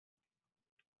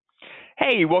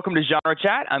Hey, welcome to Genre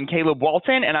Chat. I'm Caleb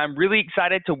Walton, and I'm really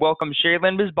excited to welcome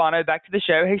Cherrilynn Bisbano back to the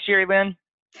show. Hey, Cherrilynn.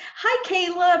 Hi,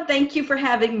 Caleb. Thank you for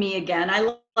having me again.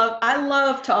 I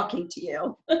love talking to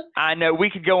you. I know we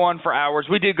could go on for hours.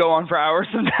 We do go on for hours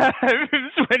sometimes,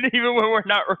 even when we're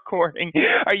not recording.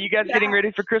 Are you guys getting Yeah.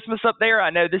 ready for Christmas up there?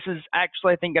 I know this is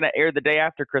actually, I think, going to air the day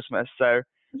after Christmas. So,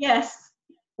 Yes,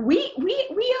 we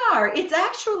are. It's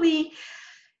actually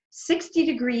 60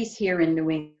 degrees here in New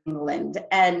England,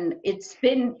 and it's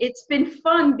been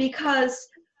fun because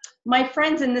my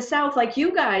friends in the South, like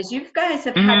you guys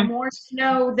have had hmm more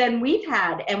snow than we've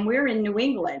had, and we're in New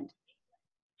England.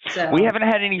 we So haven't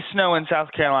had any snow in South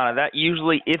Carolina. That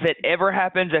usually, if it ever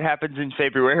happens, it happens in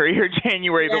February or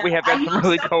January. But yeah, we have I had know some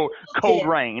really some people cold did.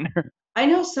 rain. I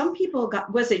know some people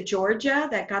got, was it Georgia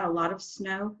that got a lot of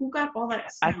snow? Who got all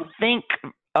that I snow? think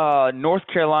North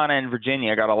Carolina and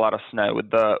Virginia got a lot of snow with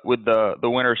the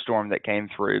winter storm that came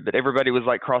through. But everybody was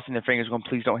like crossing their fingers, going,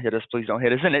 "Please don't hit us, please don't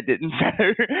hit us," and it didn't.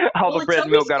 So all Well, the it's bread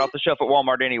and milk always got good off the shelf at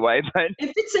Walmart anyway. But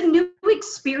if it's a new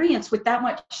experience with that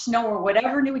much snow or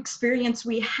whatever new experience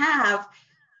we have,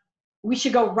 we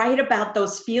should go write about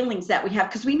those feelings that we have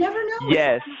because we never know if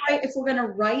yes, we're going to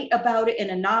write about it in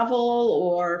a novel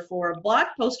or for a blog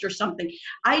post or something.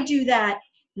 I do that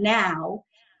now.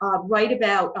 Write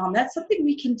about that's something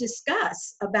we can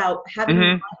discuss about having a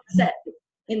hmm mindset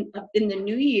in the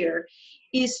new year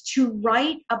is to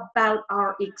write about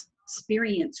our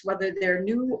experience, whether they're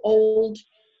new, old,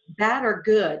 bad, or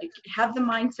good. Have the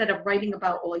mindset of writing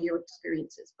about all your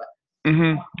experiences. But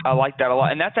I like that a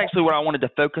lot, and that's actually what I wanted to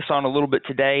focus on a little bit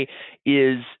today.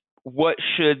 Is what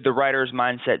should the writer's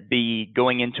mindset be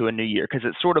going into a new year? Because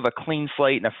it's sort of a clean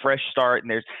slate and a fresh start.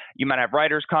 And you might have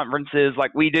writers' conferences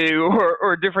like we do,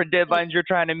 or different deadlines you're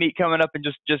trying to meet coming up, and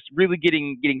just really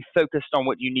getting focused on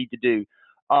what you need to do.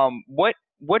 What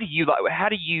do you like? How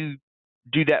do you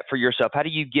do that for yourself? How do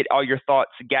you get all your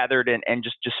thoughts gathered and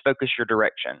just focus your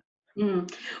direction?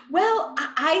 mm, well,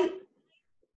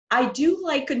 I do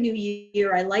like a new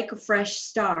year. I like a fresh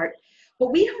start,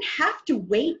 but we don't have to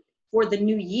wait for the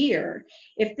new year.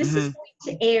 If this is hmm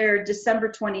going to air December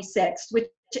 26th,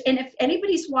 and if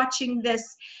anybody's watching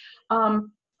this,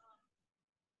 um,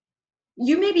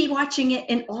 you may be watching it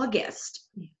in August,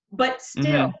 but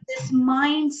still, hmm this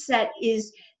mindset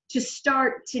is to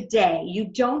start today. You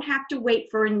don't have to wait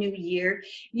for a new year.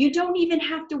 You don't even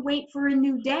have to wait for a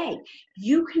new day.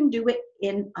 You can do it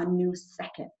in a new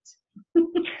second.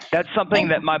 That's something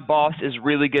And that my boss is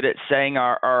really good at saying.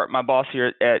 My boss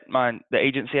here at the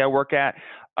agency I work at,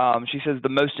 she says the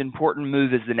most important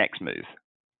move is the next move,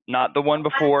 not the one I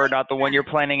before, like not the one you're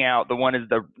that. planning out. The one is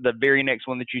the very next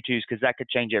one that you choose because that could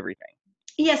change everything.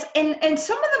 Yes, and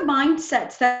some of the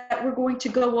mindsets that we're going to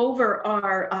go over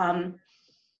are,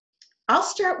 I'll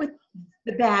start with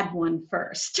the bad one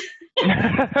first.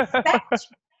 expect,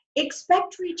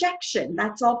 expect rejection.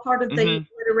 That's all part of the hmm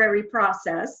literary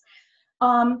process.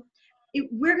 Um,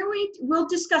 we'll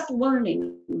discuss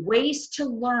learning, ways to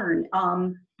learn,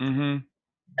 hmm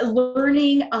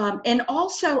learning, and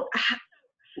also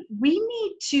we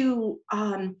need to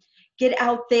get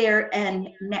out there and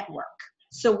network.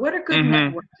 So, what are good hmm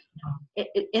networks?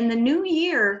 In the new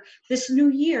year, this new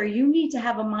year, you need to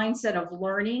have a mindset of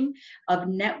learning, of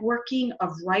networking,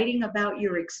 of writing about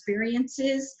your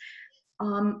experiences,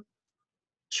 um,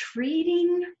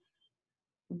 treating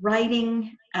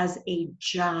writing as a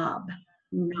job,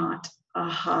 not a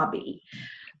hobby.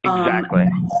 Exactly.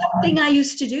 That's something I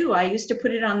used to do. I used to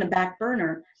put it on the back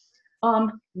burner.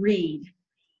 Read.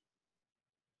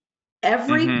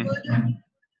 Every hmm good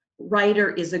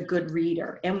writer is a good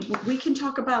reader, and we can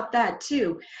talk about that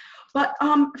too. But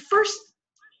first,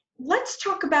 let's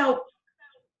talk about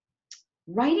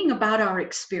writing about our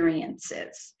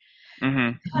experiences hmm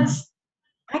because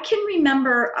I can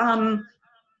remember,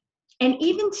 and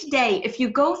even today, if you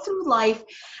go through life,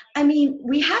 I mean,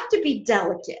 we have to be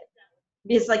delicate.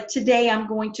 It's like today I'm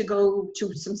going to go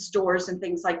to some stores and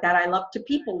things like that. I love to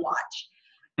people watch,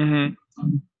 hmm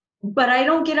but I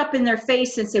don't get up in their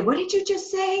face and say, "What did you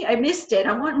just say? I missed it.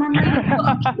 I'm reading a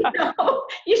book."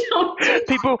 You don't do that.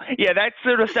 People, yeah, that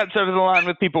sort of steps over the line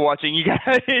with people watching. You got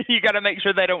you got to make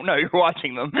sure they don't know you're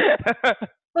watching them.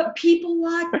 But people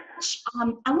watch.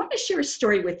 I want to share a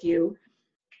story with you.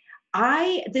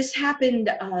 This happened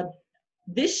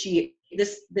this year.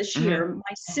 This hmm year,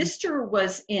 my sister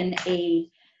was in a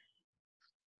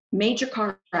major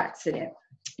car accident.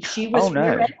 She Oh was no.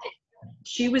 rear-ended.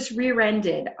 She was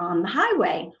rear-ended on the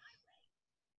highway,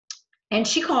 and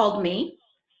she called me.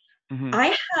 hmm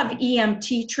I have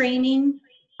EMT training.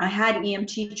 I had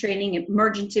EMT training,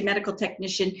 emergency medical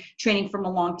technician training from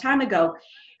a long time ago.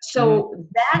 hmm So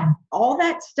that all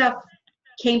that stuff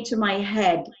came to my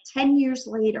head 10 years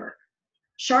later.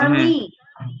 Mhm. Charlene,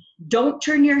 don't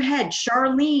turn your head.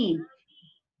 Charlene,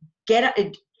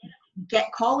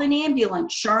 call an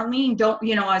ambulance. Charlene, don't,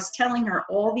 I was telling her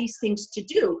all these things to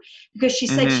do because she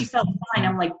said she Mhm. felt fine.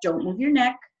 I'm like, don't move your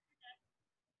neck.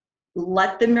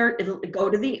 Let the go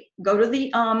to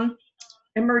the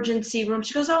emergency room.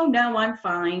 She goes, oh no, I'm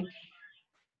fine.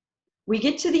 We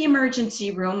get to the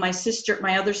emergency room, my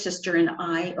other sister and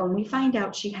I, and we find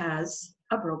out she has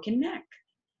a broken neck.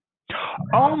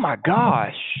 Oh my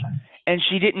gosh. And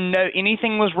she didn't know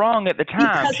anything was wrong at the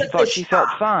time. Because She of the thought she felt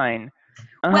shock. fine.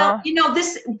 Well, Uh-huh.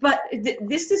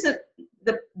 this isn't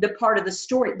the part of the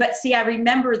story. But see, I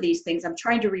remember these things. I'm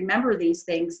trying to remember these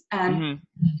things. And Mhm.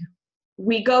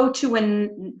 we go to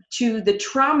the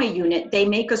trauma unit. They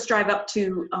make us drive up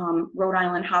to Rhode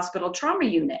Island Hospital Trauma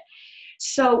Unit.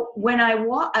 So when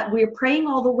we're praying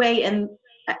all the way. And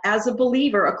as a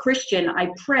believer, a Christian,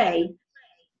 I pray.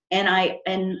 And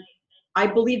I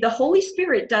believe the Holy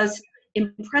Spirit does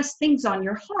impress things on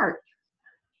your heart.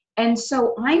 And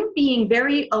so I'm being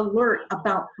very alert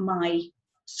about my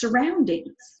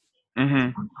surroundings.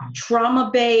 Mhm. Trauma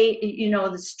bay,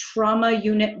 this trauma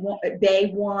unit,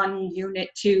 bay 1, unit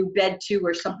 2, bed 2,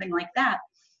 or something like that.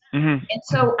 Mhm. And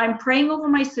so I'm praying over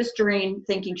my sister and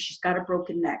thinking she's got a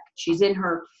broken neck. She's in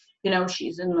her,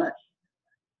 she's in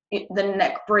the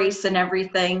neck brace and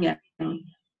everything. And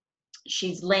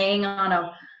she's laying on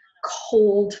a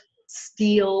cold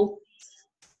steel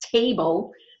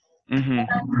table. And Mhm.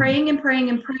 I'm praying and praying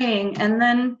and praying. And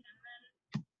then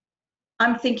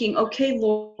I'm thinking, okay,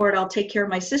 Lord, I'll take care of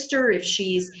my sister. If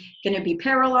she's going to be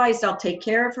paralyzed, I'll take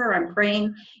care of her. I'm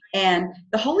praying. And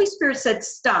the Holy Spirit said,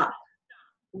 stop,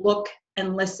 look,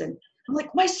 and listen. I'm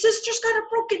like, my sister's got a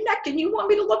broken neck and you want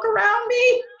me to look around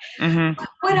me? Mhm.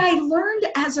 What I learned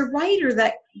as a writer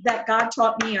that God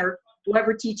taught me, or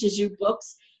whoever teaches you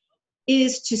books,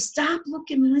 is to stop, look,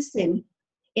 and listen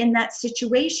in that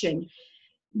situation.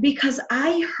 Because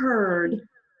I heard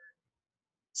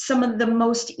some of the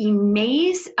most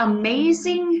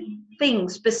amazing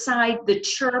things beside the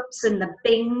chirps and the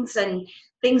bings and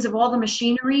things of all the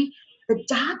machinery, the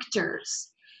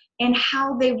doctors, and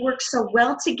how they work so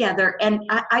well together. And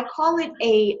I call it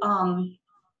a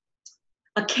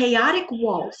chaotic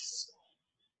waltz.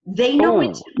 They know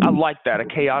it. Oh, I like that. A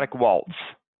chaotic waltz.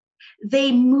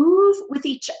 They move with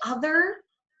each other,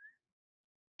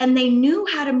 and they knew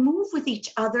how to move with each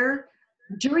other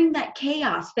during that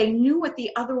chaos. They knew what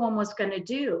the other one was going to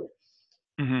do.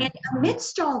 Mhm. And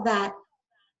amidst all that,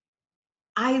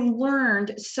 I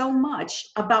learned so much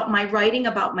about my writing,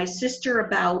 about my sister,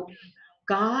 about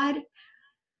God.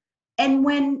 And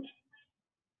when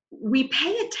we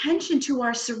pay attention to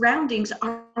our surroundings,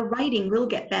 our writing will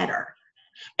get better.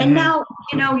 And Mhm.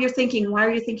 now, you're thinking, why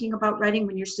are you thinking about writing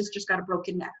when your sister's got a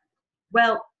broken neck?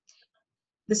 Well,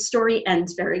 the story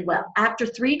ends very well. After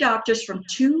 3 doctors from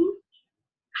 2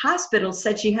 hospitals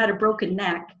said she had a broken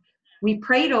neck, we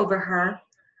prayed over her.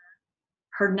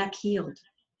 Her neck healed.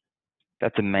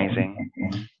 That's amazing.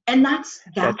 And That's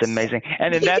that's amazing.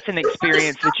 And then that's it's an the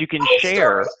experience that you can whole story.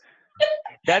 share.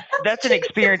 That's an Chicken soup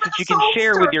experience for that the you can soul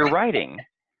share with your story. writing.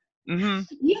 Mhm.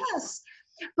 Yes,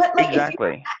 but like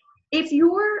Exactly. if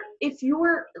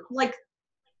you're like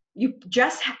you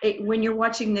just when you're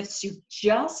watching this, you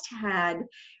just had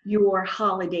your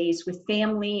holidays with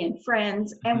family and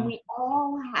friends, and Mhm. we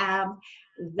all have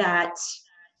that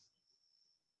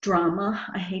drama.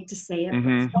 I hate to say it, but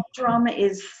Mhm. some drama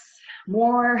is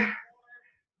more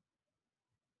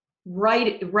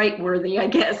right worthy, I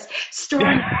guess.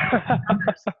 Story,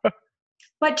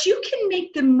 but you can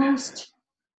make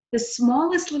the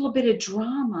smallest little bit of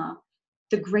drama,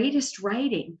 the greatest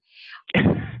writing.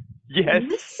 Yes,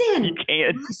 you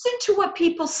can. Listen to what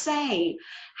people say,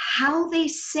 how they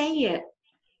say it.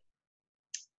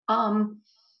 Um,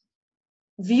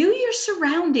 View your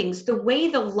surroundings, the way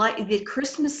the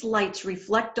Christmas lights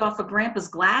reflect off of Grandpa's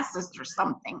glasses or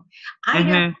something. I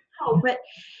don't Mhm. know, but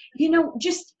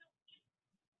just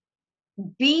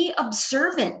be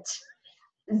observant.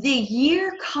 The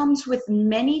year comes with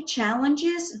many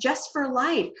challenges just for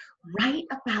life. Write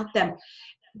about them.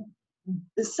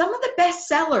 Some of the best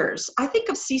sellers, I think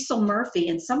of Cecil Murphy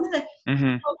and some of the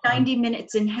Mhm. 90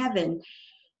 Minutes in Heaven,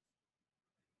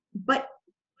 but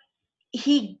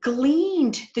he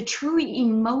gleaned the true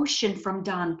emotion from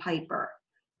Don Piper.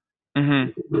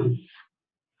 Mhm.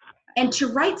 And to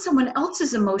write someone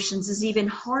else's emotions is even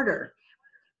harder.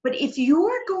 But if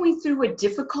you're going through a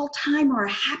difficult time or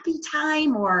a happy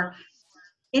time or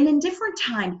an indifferent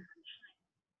time,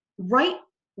 write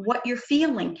what you're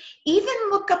feeling. Even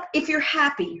look up, if you're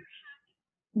happy,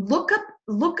 look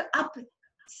up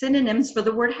synonyms for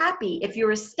the word happy. If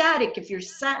you're ecstatic, if you're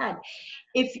sad,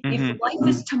 if life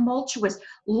is tumultuous,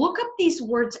 look up these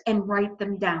words and write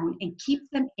them down and keep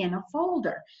them in a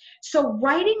folder. So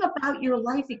writing about your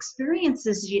life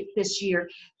experiences this year,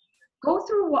 go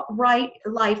through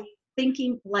life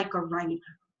thinking like a writer.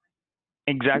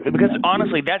 Exactly, because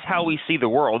honestly, that's how we see the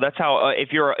world. That's how if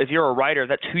you're a writer,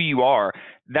 that's who you are.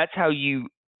 That's how you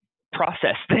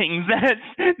process things.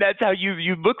 That's how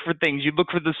you look for things. You look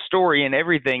for the story and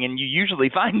everything, and you usually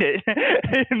find it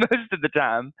most of the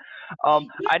time.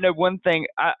 I know one thing.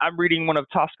 I'm reading one of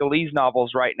Tosca Lee's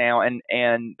novels right now, and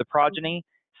the Progeny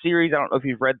series. I don't know if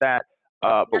you've read that,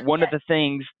 but one of the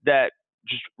things that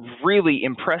just really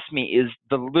impressed me is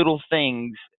the little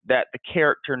things that the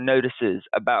character notices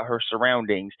about her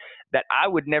surroundings that I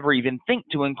would never even think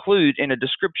to include in a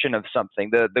description of something.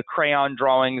 The crayon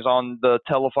drawings on the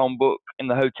telephone book in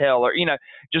the hotel, or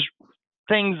just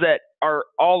things that are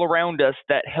all around us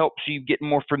that helps you get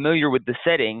more familiar with the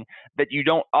setting, that you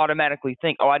don't automatically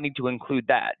think, oh, I need to include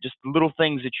that. Just little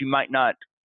things that you might not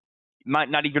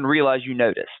even realize you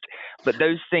noticed. But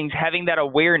those things, having that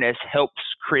awareness, helps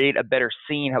create a better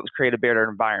scene, helps create a better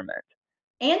environment.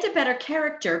 And a better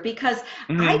character, because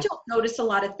I don't notice a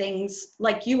lot of things,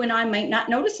 like you and I might not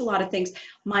notice a lot of things.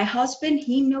 My husband,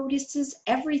 he notices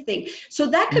everything. So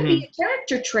that could be a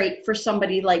character trait for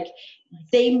somebody, like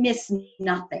they miss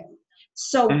nothing.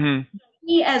 So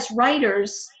we as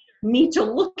writers need to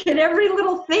look at every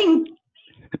little thing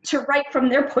to write from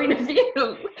their point of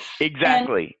view.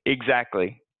 Exactly.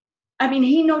 I mean,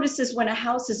 he notices when a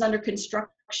house is under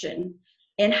construction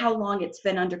and how long it's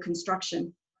been under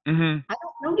construction. I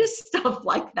don't notice stuff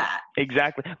like that.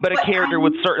 Exactly. But a character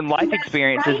with certain life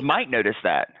experiences might notice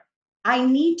that. I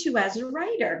need to as a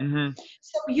writer.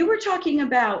 So you were talking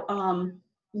about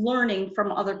learning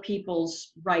from other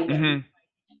people's writing,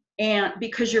 and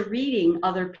because you're reading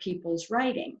other people's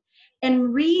writing.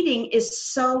 And reading is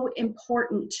so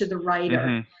important to the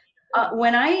writer.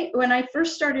 When I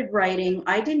first started writing,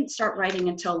 I didn't start writing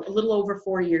until a little over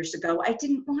 4 years ago. I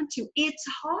didn't want to. It's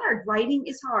hard. Writing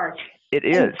is hard. It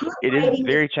is. It is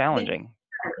very challenging.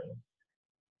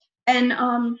 And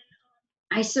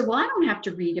I said, well, I don't have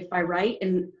to read if I write.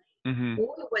 And boy,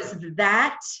 was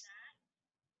that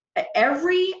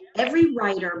every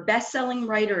writer, best-selling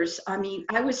writers. I mean,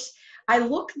 I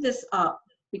looked this up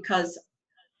because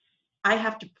I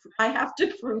have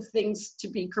to prove things to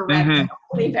be correct. I don't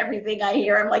believe everything I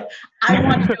hear. I'm like, I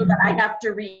want to know that I have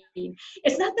to read.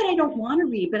 It's not that I don't want to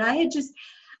read, but I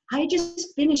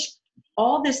just finished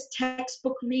all this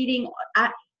textbook reading.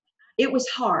 It was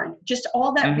hard, just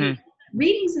all that reading.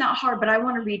 Reading's not hard, but I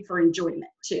want to read for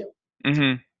enjoyment too.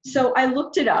 So I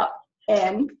looked it up,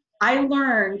 and I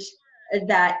learned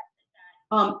that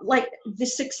like the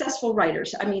successful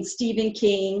writers, I mean, Stephen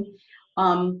King,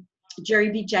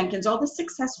 Jerry B. Jenkins, all the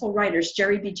successful writers.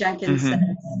 Jerry B. Jenkins says,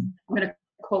 I'm going to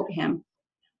quote him,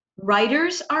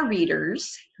 "Writers are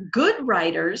readers, good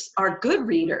writers are good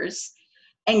readers,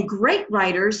 and great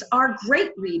writers are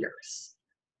great readers."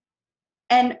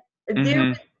 And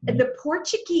the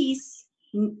Portuguese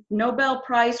Nobel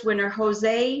Prize winner,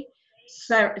 Jose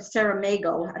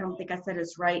Saramago, I don't think I said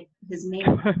his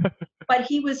name, but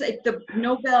he was the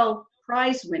Nobel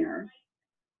Prize winner.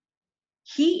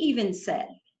 He even said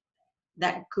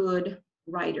that good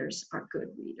writers are good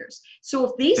readers. So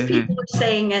if these people are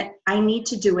saying it, I need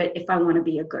to do it if I want to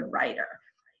be a good writer.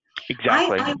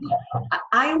 Exactly.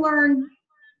 I learn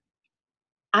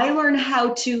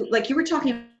how to, like you were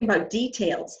talking about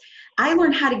details, I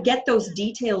learned how to get those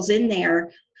details in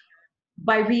there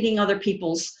by reading other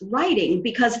people's writing,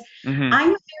 because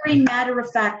I'm a very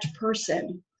matter-of-fact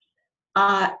person.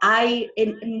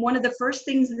 In one of the first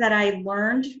things that I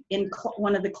learned in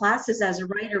one of the classes as a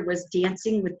writer was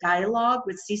dancing with dialogue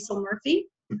with Cecil Murphy.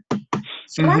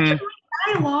 So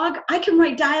I can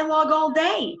write dialogue all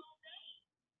day,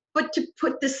 but to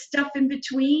put the stuff in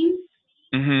between,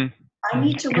 I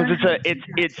need to learn.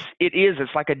 Because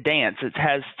it's like a dance. It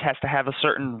has to have a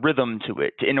certain rhythm to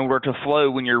it in order to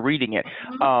flow when you're reading it.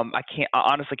 I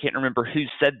honestly can't remember who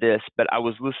said this, but I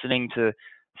was listening to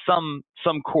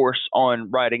some course on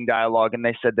writing dialogue, and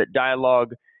they said that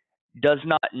dialogue does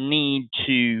not need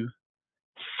to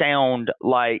sound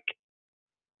like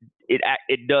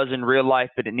it does in real life,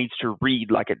 but it needs to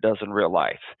read like it does in real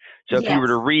life. So if you were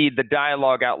to read the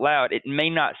dialogue out loud, it may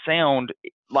not sound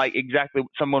like exactly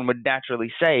what someone would naturally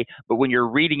say, but when you're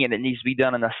reading it, it needs to be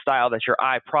done in a style that your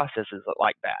eye processes it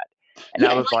like that. And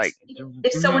I was like,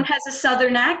 if someone has a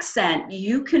Southern accent,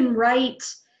 you can write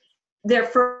their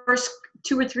first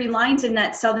 2 or 3 lines in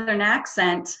that Southern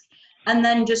accent, and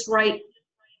then just write.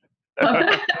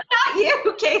 Not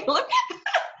you, Caleb.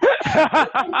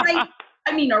 Right?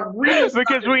 I mean, a real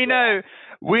Because Southern drawl.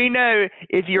 we know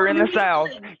if you're We're in New the South,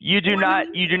 England. you do We're not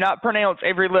New pronounce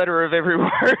every letter of every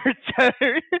word. So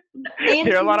there are a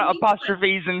Anti lot of New England.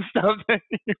 apostrophes and stuff.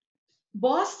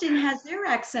 Boston has their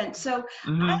accent. So I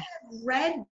Mhm. have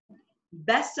read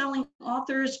best-selling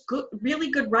authors, good, really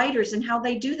good writers, and how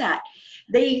they do that.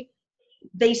 They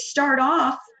they start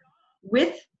off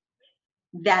with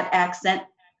that accent,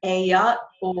 aya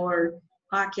or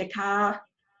akaka,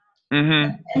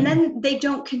 Mhm. and then they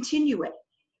don't continue it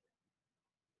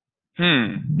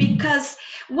Hmm. because,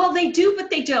 well, they do, but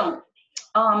they don't.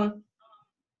 Um,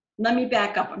 Let me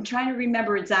back up. I'm trying to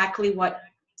remember exactly what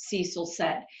Cecil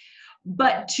said.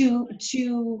 But to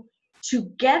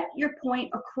get your point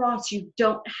across, you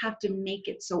don't have to make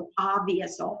it so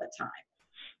obvious all the time.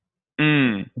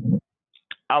 Mm.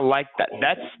 I like that.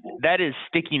 That is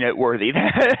sticky note worthy.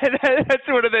 That's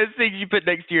one of those things you put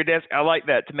next to your desk. I like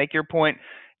that to make your point,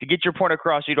 to get your point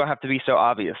across. You don't have to be so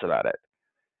obvious about it.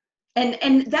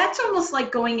 And that's almost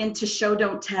like going into show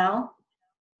don't tell.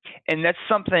 And that's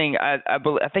something I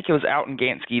think it was Alton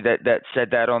Gansky that said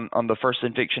that on the First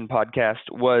in Fiction podcast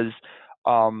was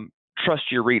trust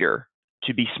your reader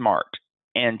to be smart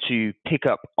and to pick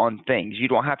up on things. You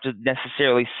don't have to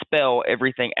necessarily spell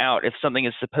everything out. If something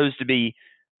is supposed to be,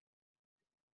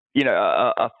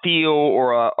 a feel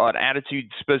or an attitude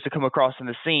supposed to come across in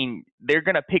the scene, they're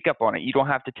going to pick up on it. You don't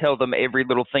have to tell them every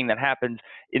little thing that happens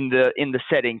in the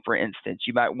setting. For instance,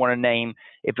 you might want to name,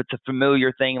 if it's a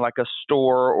familiar thing like a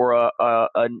store or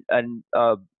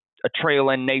a trail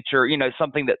in nature,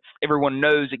 something that everyone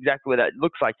knows exactly what that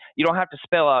looks like. You don't have to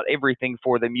spell out everything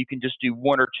for them. You can just do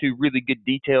one or two really good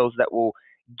details that will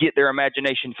get their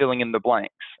imagination filling in the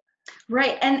blanks.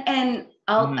 Right. And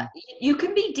Mm-hmm. you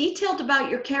can be detailed about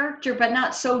your character, but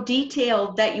not so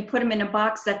detailed that you put them in a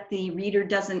box that the reader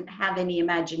doesn't have any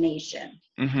imagination.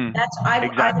 Mm-hmm. That's I've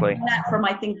Exactly. learned that from,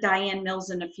 I think, Diane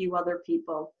Mills and a few other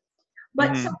people.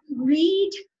 But so Mm-hmm.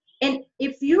 read, and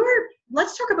if you're,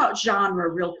 let's talk about genre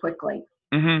real quickly.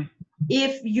 Mm-hmm.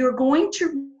 If you're going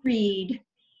to read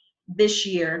this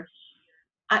year,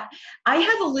 I I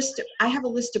have a list. I have a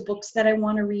list of books that I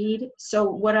want to read. So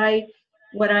what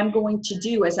I'm going to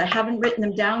do is, I haven't written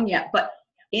them down yet, but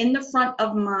in the front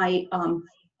of my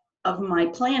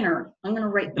planner, I'm going to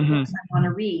write the Mm-hmm. books I want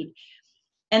to read.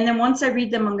 And then once I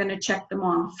read them, I'm going to check them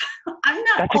off. I'm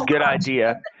not That's a all good about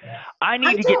idea. I I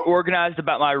need to get don't. organized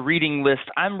about my reading list.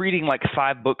 I'm reading like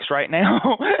 5 books right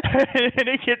now, and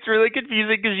it gets really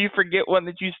confusing because you forget one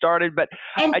that you started. But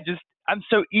And I'm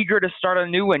so eager to start a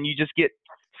new one. You just get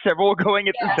several going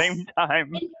at the same yes,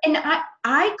 time. and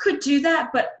I could do that,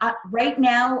 but right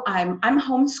now I'm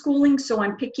homeschooling, so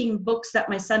I'm picking books that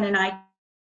my son and I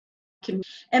can.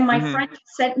 And my Mhm. friend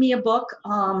sent me a book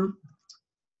on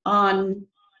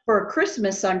for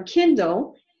Christmas on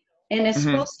Kindle, and it's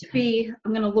Mhm. supposed to be,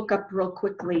 I'm going to look up real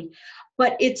quickly,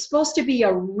 but it's supposed to be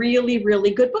a really,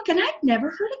 really good book, and I've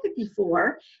never heard of it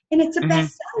before, and it's a Mhm.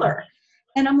 bestseller.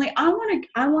 And I'm like, I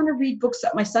want to read books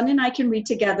that my son and I can read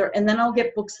together, and then I'll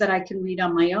get books that I can read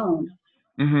on my own.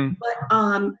 Mhm.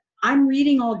 But I'm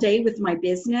reading all day with my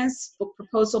business, book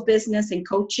proposal business and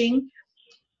coaching,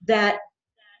 that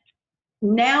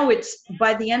now it's,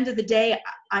 by the end of the day,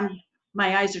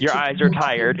 my eyes are Your too eyes are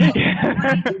tired. tired. But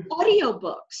I do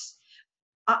audiobooks.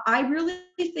 I really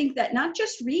think that not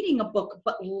just reading a book,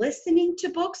 but listening to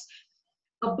books.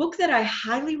 A book that I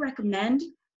highly recommend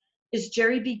is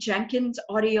Jerry B. Jenkins'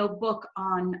 audio book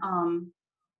on,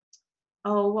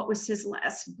 what was his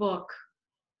last book?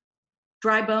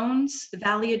 Dry Bones, The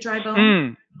Valley of Dry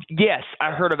Bones. Yes,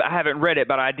 I heard of it. I haven't read it,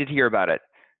 but I did hear about it.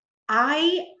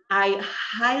 I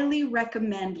highly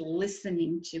recommend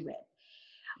listening to it.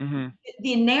 Mhm.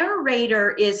 The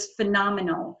narrator is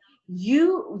phenomenal.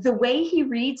 The way he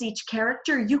reads each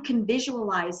character, you can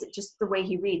visualize it just the way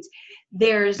he reads.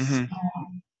 There's Mhm.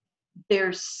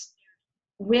 there's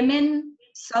women,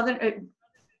 southern,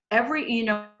 every,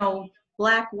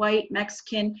 black, white,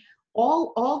 Mexican,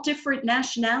 all different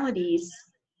nationalities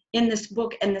in this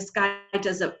book, and this guy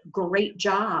does a great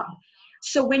job.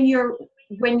 So when you're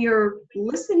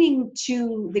listening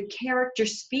to the character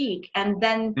speak and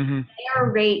then Mhm.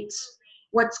 narrate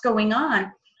what's going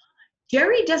on,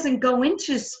 Jerry doesn't go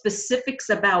into specifics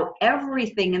about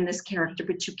everything in this character,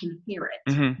 but you can hear it.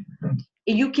 Mhm.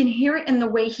 You can hear it in the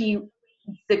way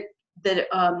the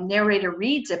narrator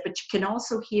reads it, but you can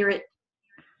also hear it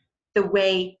the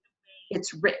way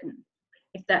it's written,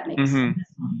 if that makes Mhm. sense.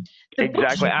 The book,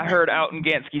 Exactly. I heard Alton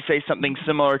Gansky say something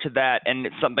similar to that, and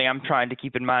it's something I'm trying to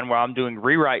keep in mind while I'm doing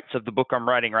rewrites of the book I'm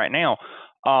writing right now.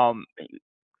 Um,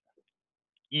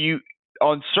 you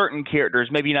on certain characters,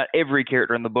 maybe not every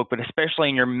character in the book, but especially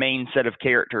in your main set of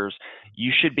characters,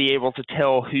 you should be able to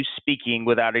tell who's speaking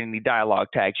without any dialogue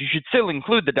tags. You should still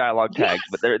include the dialogue Yes, tags,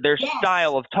 but their yes.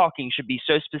 style of talking should be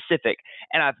so specific.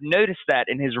 And I've noticed that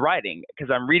in his writing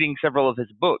because I'm reading several of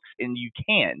his books, and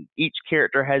each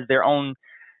character has their own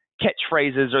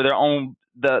catchphrases or their own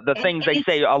the And, things and they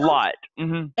say it's a some- lot.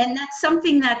 Hmm. and that's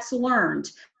something that's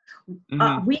learned.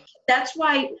 Hmm. That's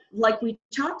why, like we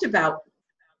talked about,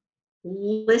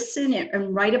 listen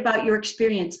and write about your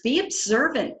experience. Be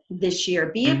observant this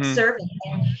year. Be Hmm. observant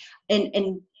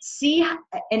and see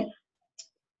and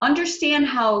understand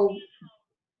how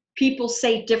people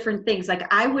say different things. Like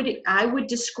I would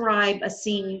describe a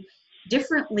scene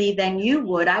differently than you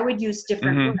would. I would use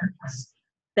different Hmm. words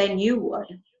than you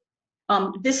would.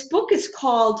 This book is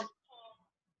called,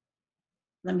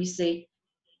 let me see,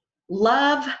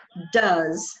 Love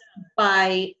Does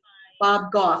by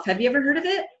Bob Goff. Have you ever heard of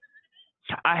it?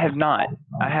 I have not.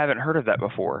 I haven't heard of that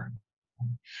before.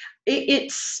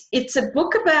 It's a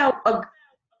book about a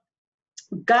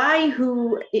guy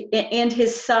who and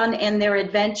his son and their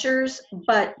adventures,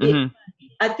 but Hmm.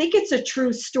 I think it's a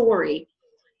true story,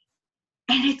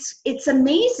 and it's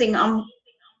amazing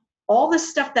all the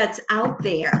stuff that's out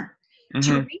there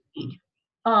to Hmm. read.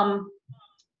 Um,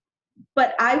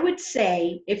 but I would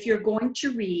say if you're going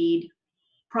to read,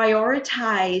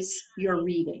 prioritize your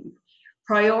reading.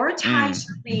 Prioritize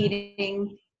your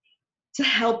reading to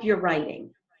help your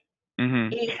writing. Hmm.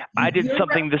 If I did you're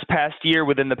something this past year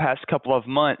within the past couple of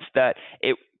months that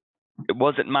it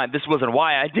wasn't this wasn't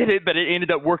why I did it, but it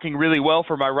ended up working really well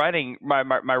for my writing my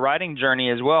writing journey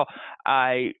as well.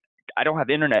 I don't have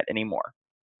internet anymore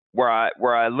where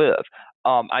I live.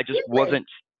 I just really, wasn't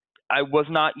I was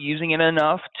not using it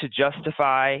enough to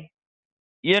justify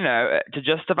to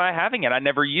justify having it. I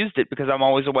never used it because I'm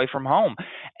always away from home.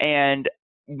 And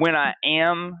when I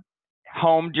am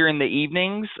home during the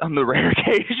evenings, on the rare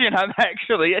occasion I'm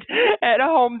actually at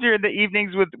home during the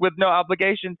evenings with no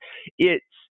obligations, it's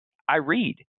I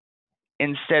read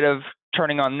instead of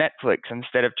turning on Netflix,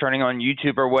 instead of turning on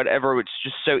YouTube or whatever. It's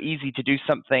just so easy to do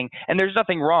something, and there's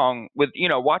nothing wrong with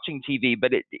watching TV,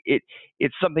 but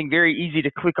it's something very easy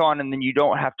to click on, and then you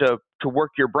don't have to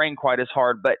work your brain quite as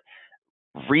hard. But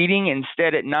reading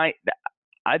instead at night,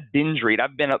 I binge read.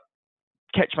 I've been up,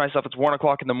 catch myself, it's 1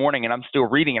 o'clock in the morning and I'm still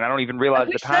reading and I don't even I realize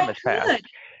the wish time I has passed. could.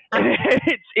 And I,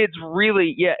 it's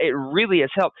really, yeah, it really has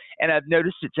helped. And I've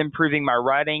noticed it's improving my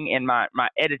writing and my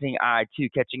editing eye too,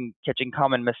 catching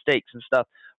common mistakes and stuff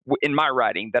in my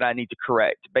writing that I need to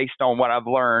correct based on what I've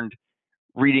learned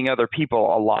reading other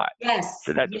people a lot. yes,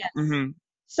 So that's yes. it's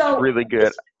So really good.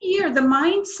 this year, the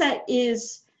mindset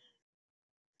is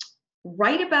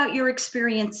write about your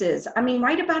experiences. I mean,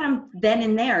 write about them then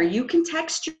and there. You can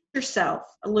text yourself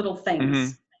little Hmm.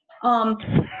 things. Um,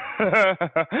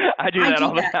 I do I that do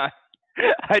all the that. time.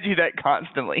 I do that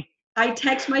constantly. I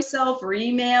text myself or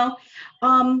email.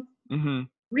 Um, Hmm.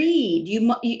 read.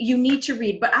 You need to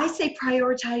read, but I say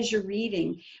prioritize your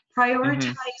reading. Hmm.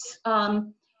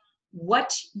 Prioritize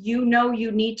what you know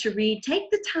you need to read.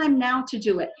 Take the time now to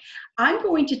do it. I'm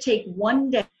going to take one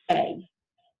day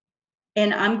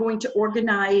and I'm going to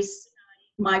organize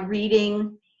my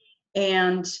reading.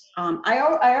 And I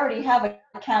already have a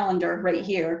calendar right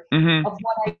here Hmm. of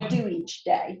what I do each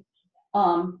day.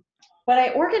 Um, but I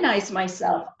organize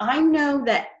myself. I know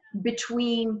that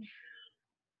between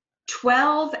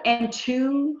 12 and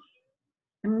 2,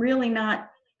 I'm really not,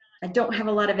 I don't have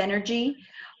a lot of energy.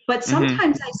 But Hmm.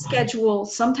 sometimes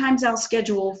I'll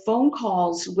schedule phone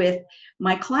calls with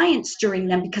my clients during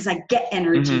them because I get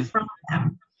energy Hmm. from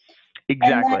them. And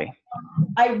then Exactly.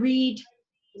 I read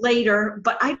later,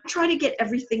 but I try to get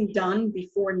everything done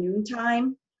before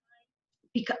noontime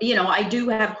because I do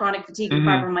have chronic fatigue and Hmm.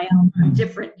 fibromyalgia. I'm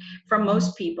different from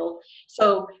most people.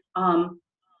 So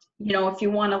if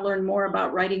you want to learn more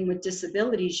about writing with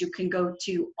disabilities, you can go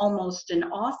to Hmm.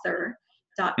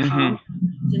 almostanauthor.com,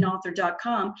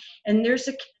 almostanauthor.com, and there's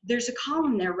a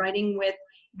column there, writing with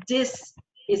dis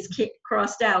is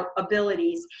crossed out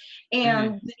abilities. Hmm.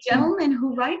 And the gentleman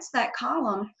who writes that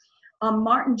column,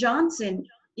 Martin Johnson,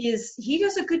 he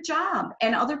does a good job,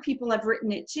 and other people have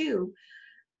written it too.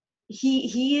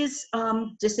 He is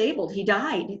disabled. He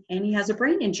died, and he has a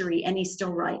brain injury, and he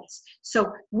still writes.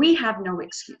 So we have no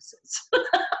excuses.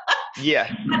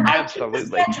 Yes, But I keep a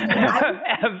absolutely. schedule. I would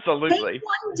take Absolutely.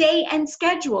 one day and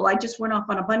schedule. I just went off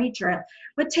on a bunny trail,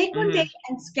 but take one Hmm. day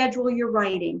and schedule your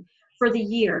writing for the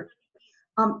year.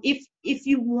 If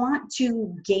you want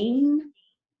to gain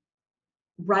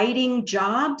writing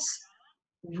jobs,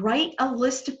 write a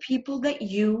list of people that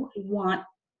you want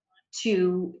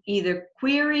to either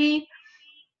query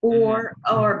or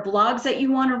blogs that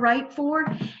you want to write for,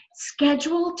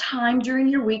 schedule time during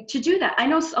your week to do that. I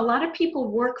know a lot of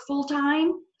people work full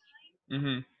time.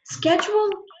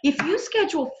 If you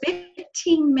schedule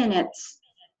 15 minutes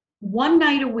one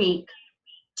night a week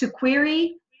to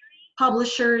query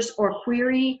publishers or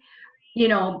query,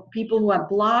 people who have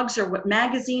blogs or what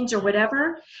magazines or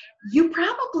whatever, you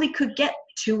probably could get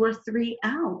 2 or 3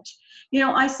 out.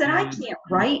 I said, I can't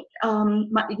write. I'm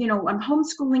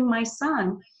homeschooling my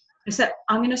son. I said,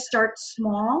 I'm going to start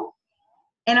small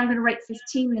and I'm going to write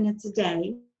 15 minutes a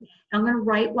day. I'm going to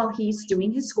write while he's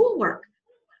doing his schoolwork.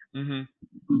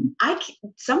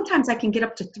 Sometimes I can get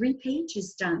up to 3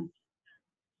 pages done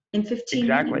in 15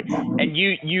 minutes. And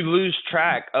you lose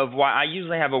track of why. I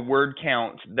usually have a word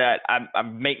count that I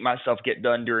make myself get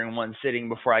done during one sitting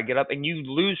before I get up, and you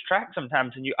lose track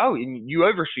sometimes, and you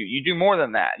overshoot. You do more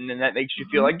than that, and then that makes you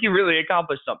feel like you really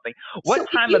accomplished something. What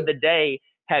time of the day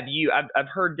have you? I've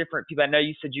heard different people. I know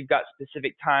you said you've got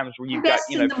specific times where you've got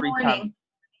free time.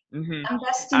 I'm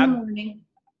best in the morning.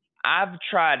 I've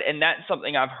tried, and that's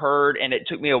something I've heard, and it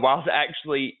took me a while to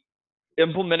actually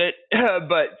implement it,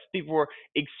 but people were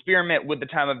experiment with the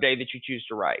time of day that you choose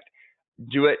to write.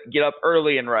 Do it, get up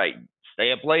early and write,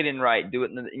 stay up late and write, do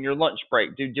it in your lunch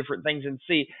break, do different things and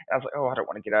see. And I was like, oh, I don't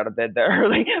want to get out of bed that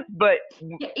early. But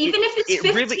even if it's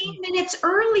 15 minutes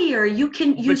earlier, you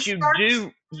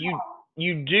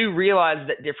do realize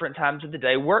that different times of the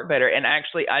day work better. And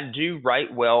actually, I do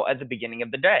write well at the beginning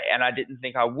of the day. And I didn't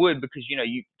think I would because,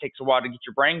 it takes a while to get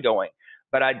your brain going.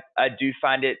 But I do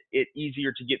find it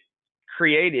easier to get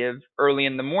creative early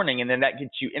in the morning, and then that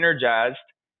gets you energized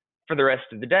for the rest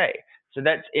of the day. So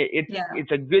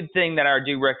it's a good thing that I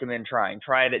do recommend trying.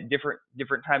 Try it at different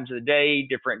times of the day,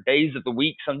 different days of the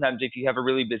week, sometimes if you have a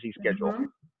really busy schedule.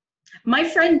 My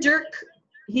friend Dirk,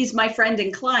 he's my friend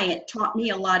and client, taught me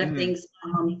a lot of things.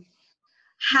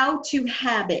 How to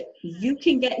habit. You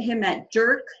can get him at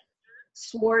Dirk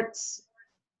Swartz.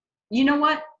 You know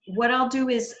what? What I'll do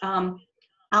is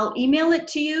I'll email it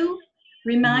to you.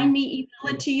 Remind me,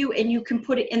 email it to you, and you can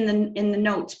put it in the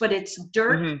notes. But it's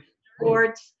dirkswartz.co.uk,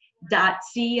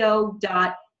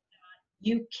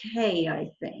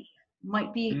 I think.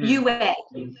 Might be UA.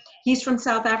 He's from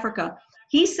South Africa.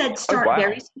 He said start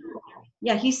very small.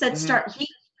 Yeah, he said start.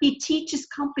 He teaches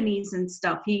companies and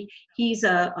stuff. He's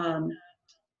a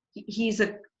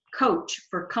coach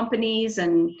for companies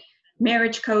and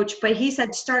marriage coach, but he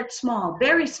said start small,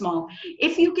 very small.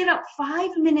 If you get up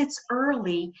 5 minutes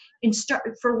early and start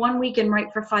for 1 week and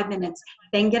write for 5 minutes,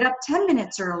 then get up 10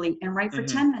 minutes early and write for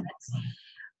 10 minutes.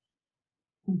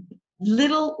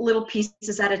 Little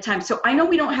pieces at a time. So I know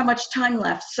we don't have much time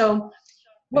left. So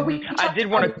what I did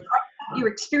want to your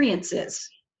experiences.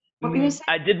 What were you saying?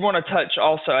 I did want to touch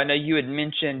also. I know you had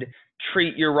mentioned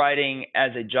treat your writing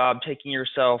as a job, taking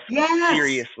yourself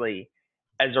seriously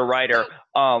as a writer.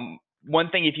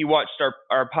 One thing, if you watched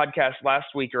our podcast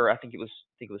last week, or I think it was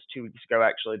 2 weeks ago,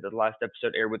 actually, the last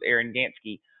episode aired with Aaron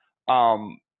Gansky,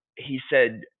 he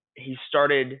said he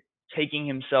started taking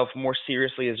himself more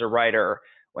seriously as a writer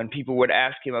when people would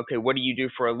ask him, okay, what do you do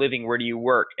for a living? Where do you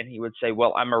work? And he would say,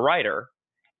 well, I'm a writer,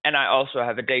 and I also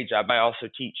have a day job. I also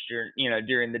teach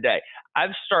during the day.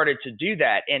 I've started to do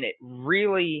that, and it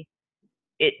really,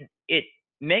 it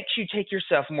makes you take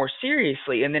yourself more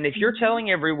seriously. And then if you're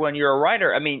telling everyone you're a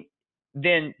writer,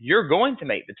 then you're going to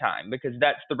make the time, because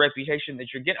that's the reputation that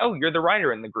you're getting. Oh, you're the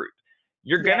writer in the group.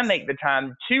 You're going to make the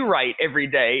time to write every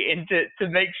day and to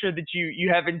make sure that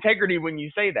you have integrity when you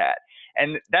say that.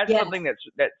 And that's something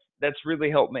that's really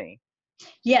helped me.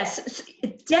 Yes,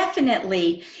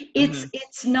 definitely.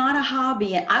 It's not a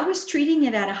hobby. I was treating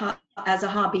it as a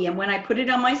hobby. And when I put it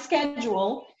on my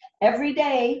schedule every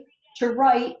day to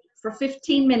write for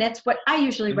 15 minutes, but I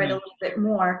usually write a little bit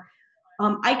more,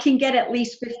 I can get at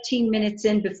least 15 minutes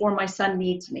in before my son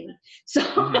needs me. So,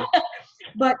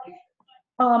 but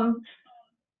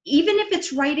even if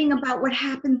it's writing about what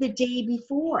happened the day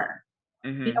before,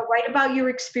 write about your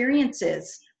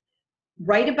experiences,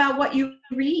 write about what you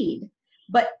read,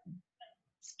 but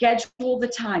schedule the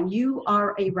time. You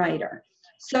are a writer.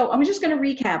 So I'm just going to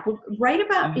recap. Write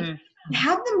about,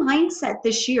 have the mindset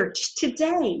this year, just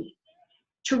today,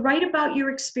 to write about your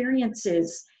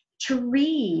experiences, to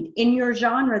read in your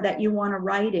genre that you want to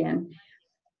write in,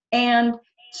 and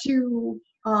to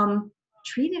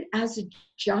treat it as a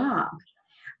job.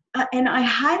 And I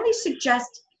highly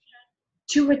suggest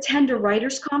to attend a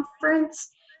writer's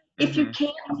conference. If you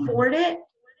can't afford it,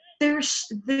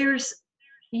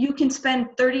 you can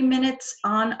spend 30 minutes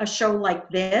on a show like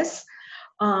this.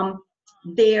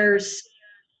 There's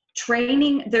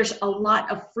training, there's a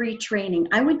lot of free training.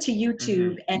 I went to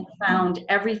YouTube and found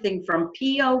everything from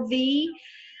POV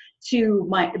to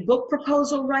my book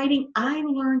proposal writing. I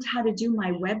learned how to do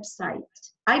my website.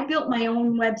 I built my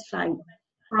own website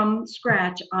from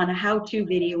scratch on a how-to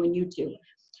video in YouTube.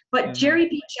 But Jerry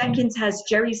B. Jenkins has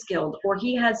Jerry's Guild, or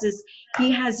he has his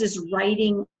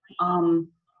writing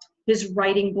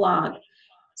blog.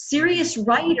 Serious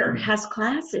Writer has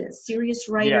classes. Serious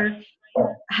Writer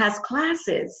has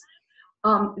classes.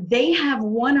 They have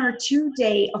 1 or 2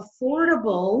 day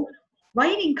affordable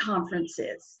writing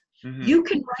conferences. You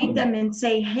can write them and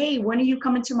say, hey, when are you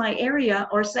coming to my area?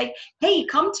 Or say, hey,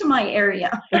 come to my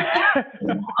area.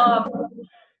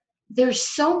 There's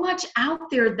so much out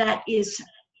there that is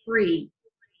free.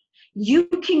 You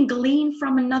can glean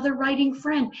from another writing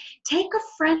friend. Take a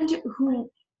friend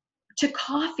to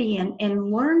coffee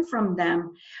and learn from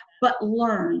them, but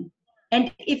learn.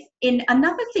 And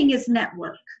another thing is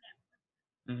network.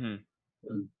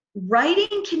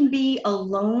 Writing can be a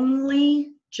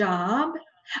lonely job.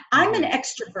 I'm an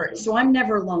extrovert, so I'm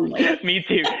never lonely. Me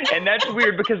too. And that's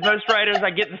weird because most writers, I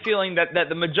get the feeling that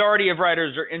the majority of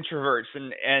writers are introverts,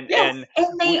 and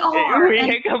they are.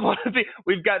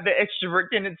 We've got the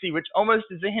extrovert tendency, which almost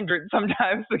is a hindrance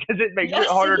sometimes because it makes it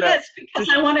harder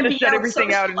to shut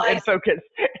everything out and focus.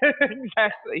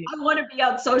 Exactly. I want to be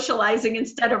out socializing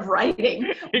instead of writing.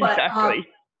 Exactly.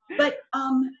 But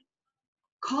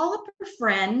call up a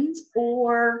friend,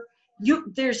 or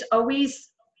there's always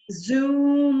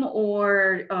Zoom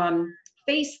or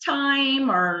FaceTime,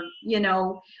 or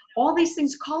all these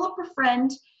things. Call up a friend,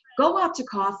 go out to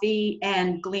coffee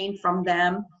and glean from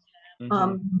them.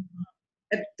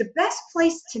 The best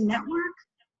place to network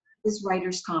is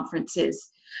writers' conferences,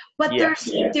 but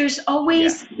there's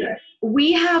always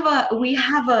we have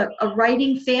a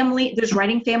writing family. There's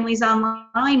writing families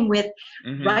online with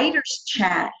Writers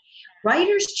Chat.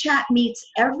 Writers Chat meets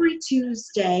every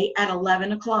Tuesday at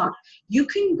 11 o'clock. You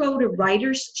can go to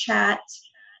Writers Chat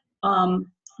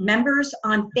members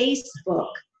on Facebook.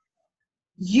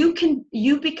 You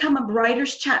become a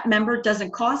Writers Chat member. It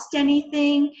doesn't cost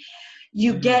anything.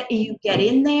 You get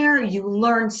in there. You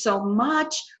learn so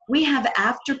much. We have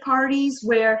after parties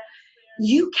where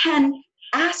you can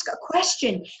ask a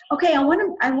question. Okay, I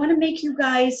want to make you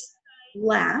guys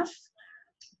laugh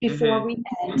before we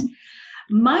end.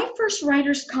 My first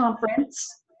writers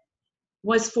conference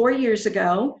was 4 years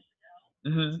ago,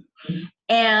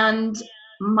 and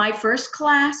my first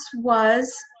class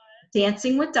was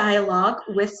Dancing with Dialogue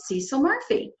with Cecil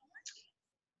Murphy.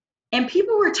 And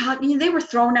people were talking, they were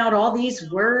throwing out all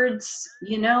these words,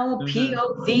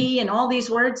 POV and all these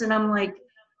words, and I'm like,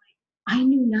 I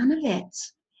knew none of it.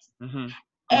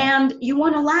 And you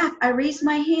want to laugh? I raised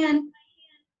my hand.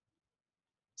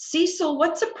 Cecil,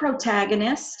 what's a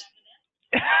protagonist?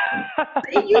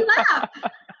 And you laugh.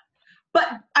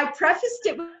 But I prefaced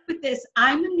it with this: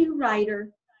 I'm a new writer.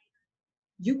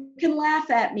 You can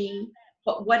laugh at me,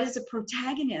 but what is a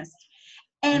protagonist?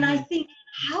 And I think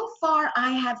how far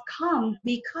I have come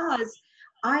because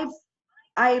I've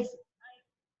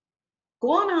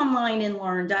gone online and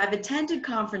learned. I've attended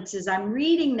conferences. I'm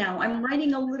reading now. I'm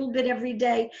writing a little bit every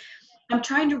day. I'm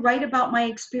trying to write about my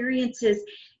experiences,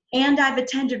 and I've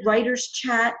attended Writers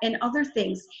Chat and other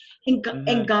things. And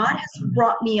God has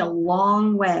brought me a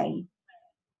long way.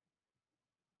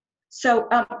 So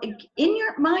in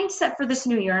your mindset for this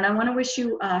new year, and I want to wish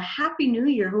you a happy new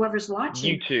year, whoever's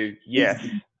watching. You too, yes.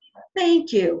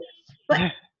 Thank you. But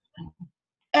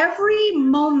every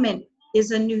moment is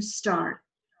a new start.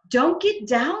 Don't get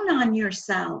down on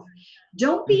yourself.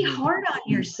 Don't be hard on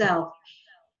yourself.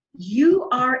 You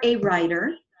are a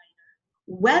writer.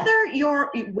 Whether your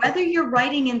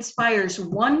writing inspires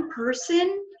one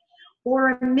person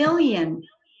or a million,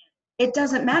 it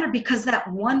doesn't matter, because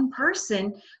that one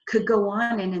person could go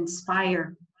on and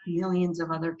inspire millions of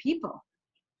other people.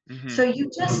 So you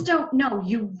just don't know.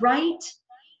 You write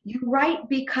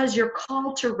because you're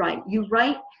called to write. You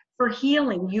write for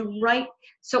healing. You write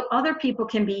so other people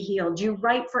can be healed. You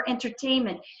write for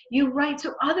entertainment. You write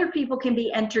so other people can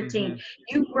be entertained.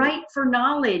 You write for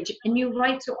knowledge, and you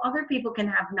write so other people can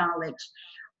have knowledge.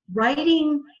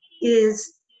 Writing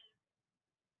is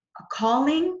a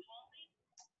calling.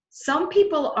 Some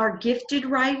people are gifted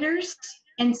writers,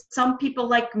 and some people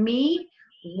like me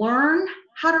learn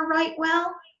how to write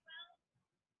well.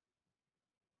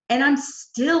 And I'm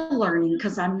still learning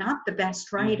because I'm not the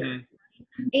best writer.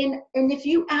 And if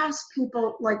you ask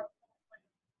people, like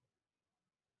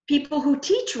people who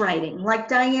teach writing, like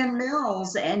Diane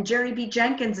Mills and Jerry B.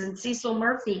 Jenkins and Cecil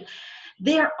Murphy,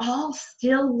 they're all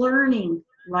still learning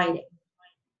writing.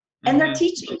 And they're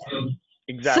teaching it.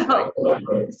 Exactly.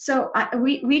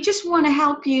 We just want to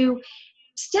help you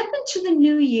step into the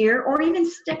new year, or even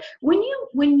step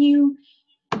when you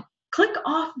click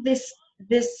off this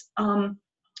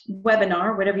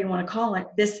webinar, whatever you want to call it,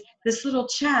 this little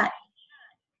chat.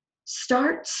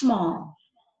 Start small.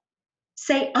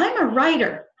 Say, I'm a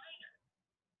writer,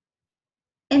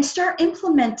 and start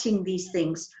implementing these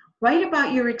things. Write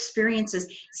about your experiences.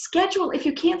 Schedule, if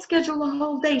you can't schedule a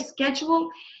whole day, schedule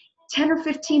 10 or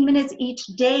 15 minutes each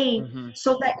day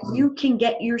so that you can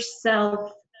get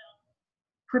yourself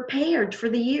prepared for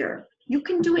the year. You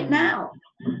can do it now.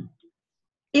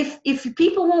 If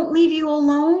people won't leave you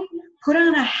alone, put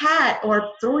on a hat or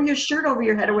throw your shirt over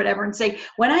your head or whatever and say,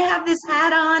 when I have this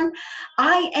hat on,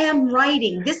 I am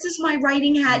writing. This is my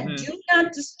writing hat. Do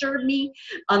not disturb me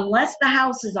unless the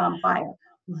house is on fire.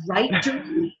 Write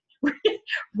during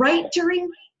write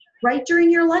during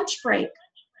your lunch break.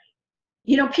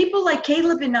 You know, people like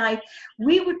Caleb and I,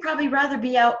 we would probably rather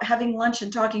be out having lunch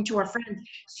and talking to our friends.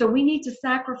 So we need to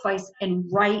sacrifice and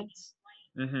write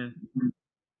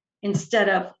instead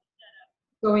of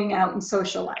going out and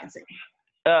socializing.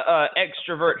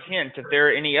 Extrovert hint: if there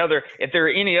are any other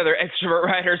extrovert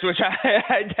writers, which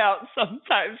I doubt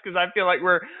sometimes, because I feel like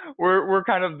we're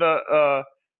kind of the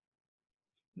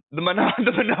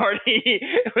minority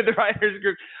with the writers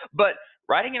group. But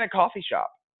writing in a coffee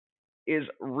shop is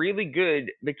really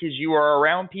good because you are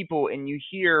around people and you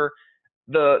hear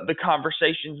the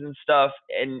conversations and stuff,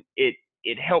 and it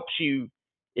helps you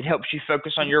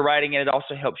focus on your writing, and it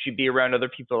also helps you be around other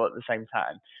people at the same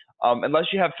time.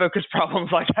 Unless you have focus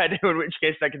problems like I do, in which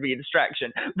case that could be a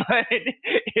distraction. But it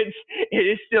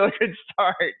is still a good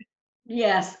start.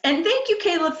 Yes, and thank you,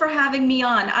 Caleb, for having me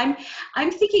on.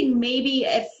 I'm thinking maybe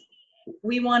if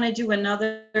we want to do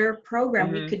another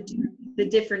program, we could do the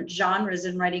different genres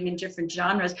and writing in different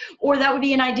genres, or that would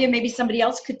be an idea maybe somebody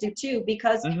else could do too,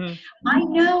 because I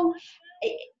know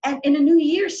in a new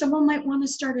year someone might want to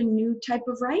start a new type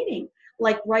of writing,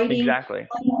 like writing. Exactly.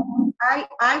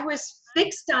 I was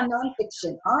fixed on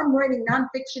nonfiction. I'm writing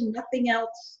nonfiction, nothing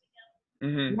else.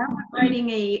 Now I'm writing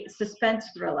a suspense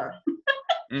thriller.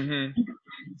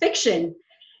 Fiction.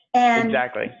 And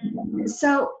exactly.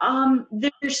 So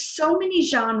there's so many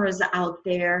genres out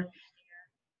there.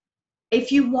 If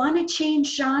you want to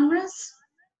change genres,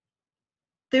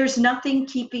 there's nothing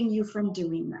keeping you from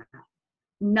doing that.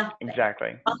 Nothing.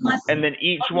 Exactly. And then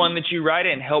each one that you write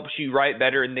in helps you write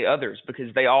better in the others,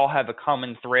 because they all have a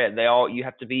common thread. You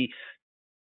have to be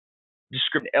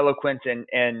descriptive, eloquent,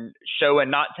 and show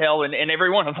and not tell in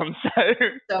every one of them.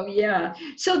 So yeah.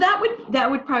 So that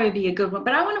would probably be a good one.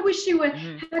 But I want to wish you a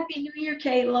happy New Year,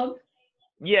 Caleb.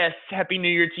 Yes, Happy New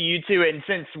Year to you too. And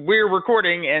since we're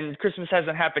recording and Christmas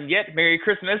hasn't happened yet, Merry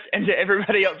Christmas. And to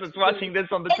everybody else that's watching this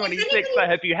on the 26th, I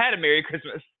hope you had a Merry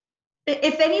Christmas.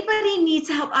 If anybody needs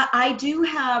help, I do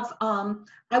have,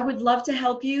 I would love to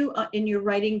help you in your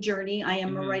writing journey. I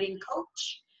am a writing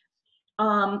coach.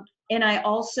 And I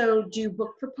also do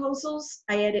book proposals.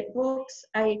 I edit books.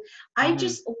 I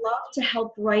just love to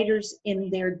help writers in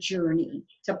their journey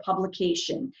to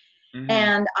publication.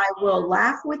 And I will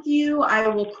laugh with you. I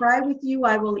will cry with you.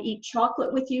 I will eat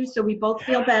chocolate with you so we both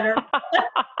feel better.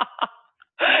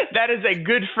 That is a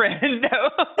good friend.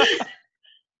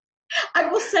 I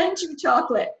will send you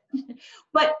chocolate.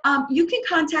 But you can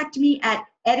contact me at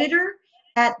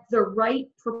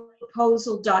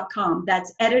editor@thewriteproposal.com.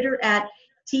 That's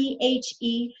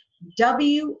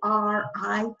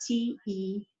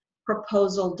editor@THEWRITE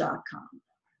proposal.com.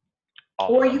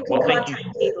 Awesome. Or you can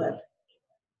contact Caleb.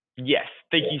 Yes.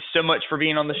 Thank you so much for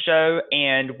being on the show,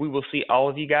 and we will see all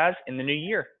of you guys in the new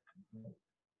year.